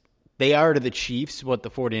Chiefs. They are to the Chiefs what the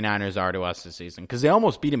 49ers are to us this season, because they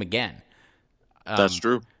almost beat them again. That's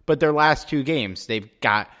true. But their last two games, they've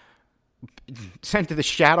got sent to the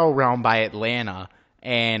Shadow Realm by Atlanta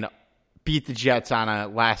and beat the Jets on a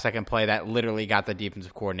last-second play that literally got the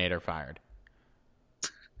defensive coordinator fired.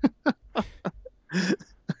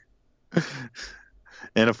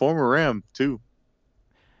 And a former Ram, too.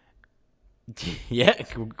 Yeah,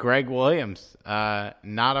 Greg Williams. Not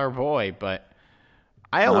our boy, but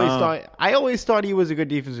I always thought he was a good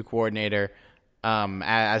defensive coordinator.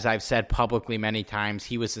 As I've said publicly many times,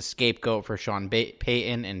 he was the scapegoat for Sean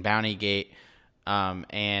Payton and Bountygate,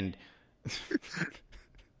 and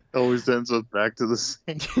always ends up back to the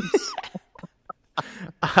Saints.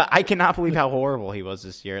 I cannot believe how horrible he was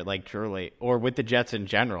this year, like truly, or with the Jets in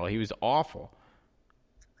general. He was awful.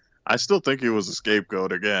 I still think he was a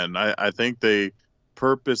scapegoat again. I think they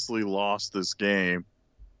purposely lost this game,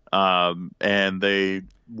 and they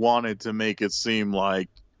wanted to make it seem like,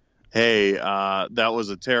 hey, that was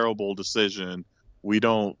a terrible decision. We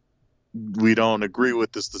don't agree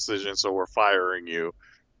with this decision, so we're firing you.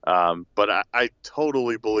 But I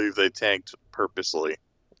totally believe they tanked purposely.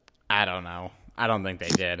 I don't know. I don't think they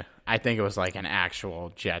did. I think it was like an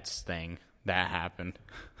actual Jets thing that happened.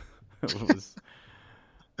 It was...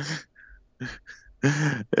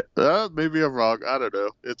 Maybe I'm wrong. I don't know.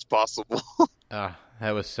 It's possible. That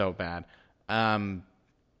was so bad. I'm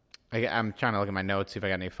trying to look at my notes, see if I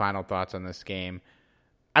got any final thoughts on this game.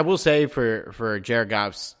 I will say for Jared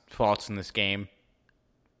Goff's faults in this game,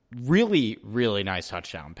 really, really nice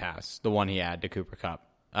touchdown pass, the one he had to Cooper Kupp.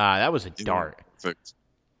 That was a dart. Perfect.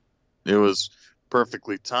 It was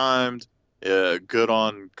perfectly timed. Good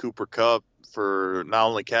on Cooper Kupp for not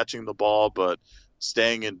only catching the ball, but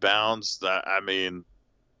staying in bounds.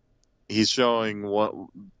 He's showing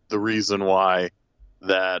the reason why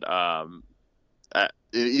that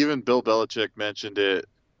even Bill Belichick mentioned it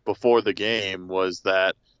before the game, was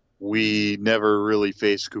that we never really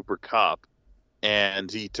faced Cooper Kupp,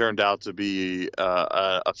 and he turned out to be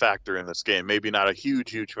a factor in this game. Maybe not a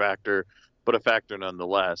huge factor, but a factor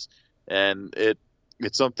nonetheless. And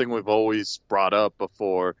it's something we've always brought up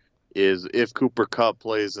before, is if Cooper Kupp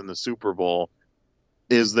plays in the Super Bowl,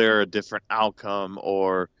 is there a different outcome,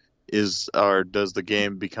 or does the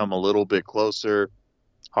game become a little bit closer?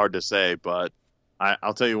 Hard to say, but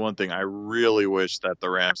I'll tell you one thing. I really wish that the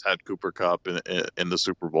Rams had Cooper Kupp in the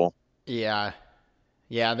Super Bowl. Yeah,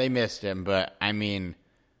 they missed him, but I mean,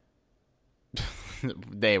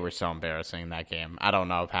 they were so embarrassing in that game. I don't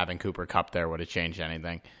know if having Cooper Kupp there would have changed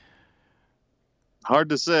anything. Hard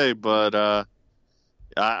to say, but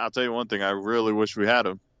I'll tell you one thing. I really wish we had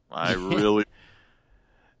him. I really...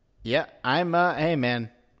 Yeah, hey,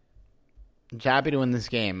 man. I'm happy to win this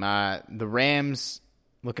game. The Rams,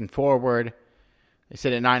 looking forward, they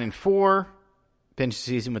sit at 9-4, finish the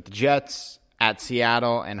season with the Jets, at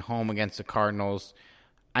Seattle, and home against the Cardinals.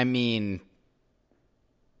 I mean,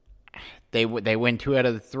 they win 2 out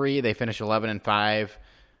of the 3. They finish 11-5.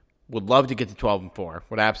 Would love to get to 12-4.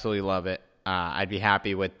 Would absolutely love it. I'd be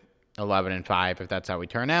happy with 11-5 if that's how we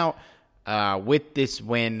turn out. With this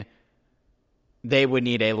win, they would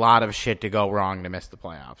need a lot of shit to go wrong to miss the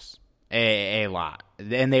playoffs. A lot.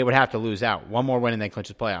 And they would have to lose out. One more win and they clinch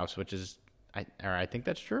the playoffs, which is, I think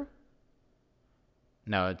that's true.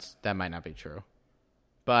 No, that might not be true.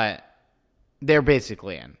 But they're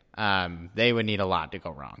basically in. They would need a lot to go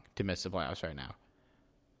wrong to miss the playoffs right now.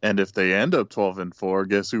 And if they end up 12-4,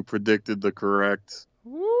 guess who predicted the correct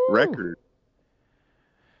record?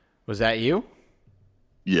 Was that you?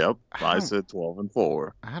 Yep, I said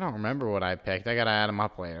 12-4. I don't remember what I picked. I gotta add them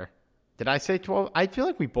up later. Did I say 12? I feel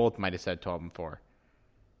like we both might have said 12-4.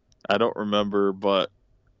 I don't remember, but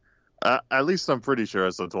At least I'm pretty sure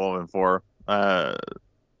it's a 12-4.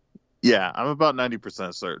 Yeah, I'm about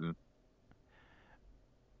 90% certain.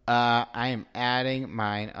 I am adding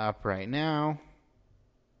mine up right now.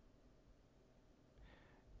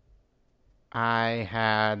 I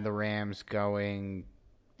had the Rams going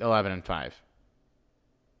 11-5.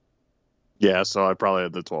 Yeah, so I probably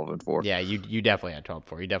had the 12-4. Yeah, you definitely had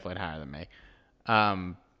 12-4. You definitely had higher than me.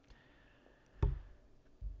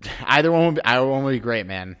 Either one would be great,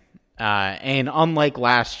 man. And unlike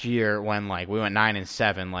last year when like we went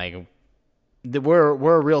 9-7, like we're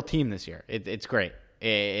a real team this year. It's great.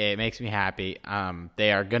 It makes me happy.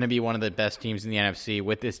 They are going to be one of the best teams in the NFC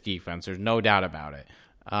with this defense. There's no doubt about it.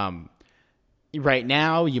 Right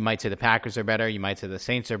now, you might say the Packers are better. You might say the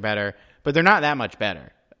Saints are better, but they're not that much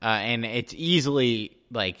better. And it's easily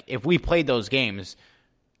like if we played those games,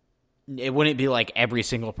 it wouldn't be like every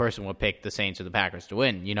single person would pick the Saints or the Packers to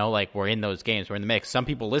win. You know, like we're in those games. We're in the mix. Some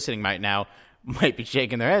people listening right now might be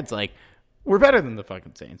shaking their heads like, we're better than the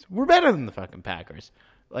fucking Saints. We're better than the fucking Packers.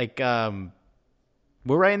 Like, we're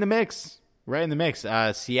right in the mix. Right in the mix.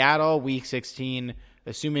 Seattle, Week 16,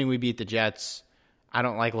 assuming we beat the Jets. I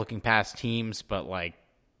don't like looking past teams, but, like,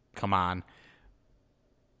 come on.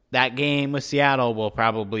 That game with Seattle will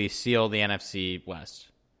probably seal the NFC West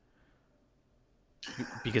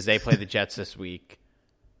because they play the Jets this week.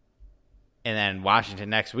 And then Washington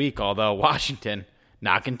next week, although Washington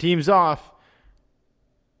knocking teams off.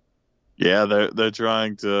 Yeah, they're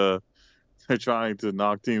trying to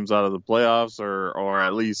knock teams out of the playoffs or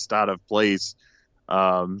at least out of place.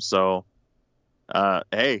 Hey,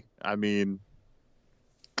 I mean,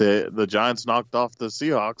 the Giants knocked off the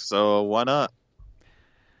Seahawks, so why not?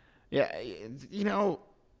 Yeah, you know,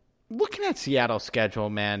 looking at Seattle's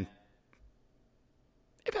schedule, man,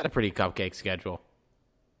 they've had a pretty cupcake schedule.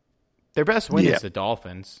 Their best win is the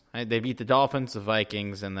Dolphins. They beat the Dolphins, the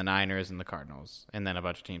Vikings, and the Niners and the Cardinals, and then a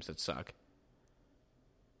bunch of teams that suck.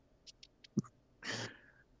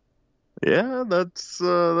 Yeah, that's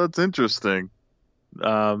interesting.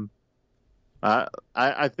 I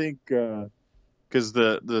think because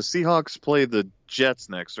the Seahawks play the Jets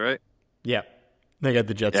next, right? Yeah, they got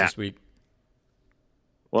the Jets this week.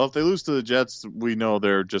 Well, if they lose to the Jets, we know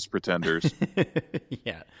they're just pretenders.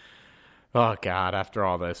 Yeah. Oh, God, after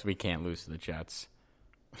all this, we can't lose to the Jets.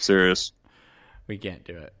 Serious. We can't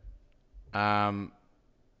do it. All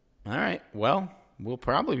right. Well, we'll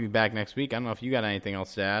probably be back next week. I don't know if you got anything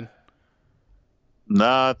else to add.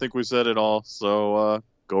 Nah, I think we said it all. So,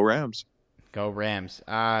 go Rams. Go Rams.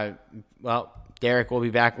 Well, Derek will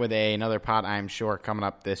be back with another pod, I'm sure, coming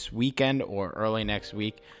up this weekend or early next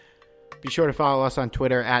week. Be sure to follow us on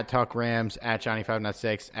Twitter at TalkRams, at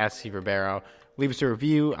Johnny506, at Steve Ribeiro. Leave us a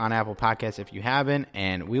review on Apple Podcasts if you haven't,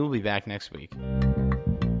 and we will be back next week.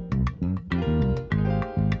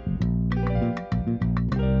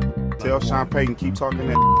 Tell Sean Payton, keep talking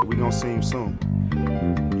that. We gonna see him soon.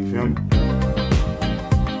 You feel me?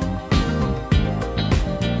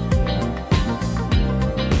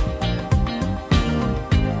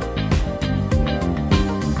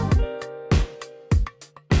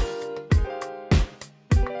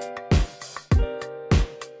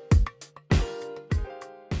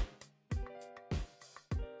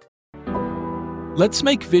 Let's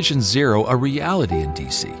make Vision Zero a reality in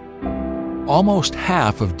D.C. Almost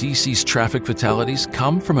half of D.C.'s traffic fatalities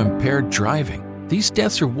come from impaired driving. These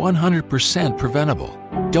deaths are 100% preventable.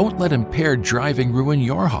 Don't let impaired driving ruin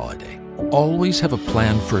your holiday. Always have a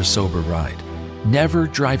plan for a sober ride. Never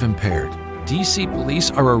drive impaired. D.C.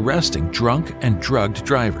 police are arresting drunk and drugged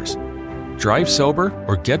drivers. Drive sober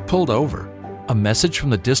or get pulled over. A message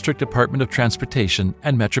from the District Department of Transportation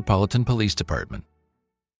and Metropolitan Police Department.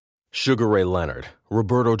 Sugar Ray Leonard,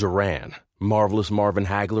 Roberto Duran, Marvelous Marvin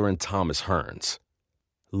Hagler, and Thomas Hearns.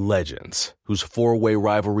 Legends, whose four-way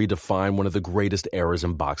rivalry defined one of the greatest eras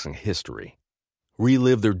in boxing history.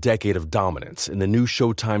 Relive their decade of dominance in the new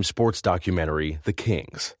Showtime sports documentary, The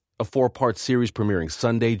Kings, a 4-part series premiering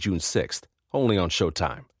Sunday, June 6th, only on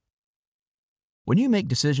Showtime. When you make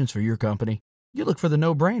decisions for your company, you look for the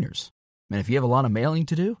no-brainers. And if you have a lot of mailing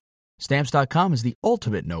to do, Stamps.com is the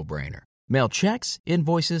ultimate no-brainer. Mail checks,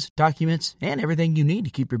 invoices, documents, and everything you need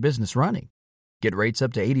to keep your business running. Get rates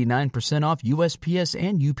up to 89% off USPS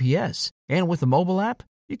and UPS. And with the mobile app,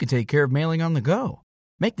 you can take care of mailing on the go.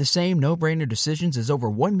 Make the same no-brainer decisions as over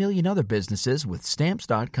 1 million other businesses with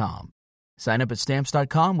Stamps.com. Sign up at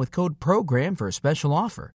Stamps.com with code PROGRAM for a special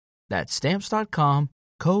offer. That's Stamps.com,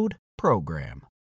 code PROGRAM.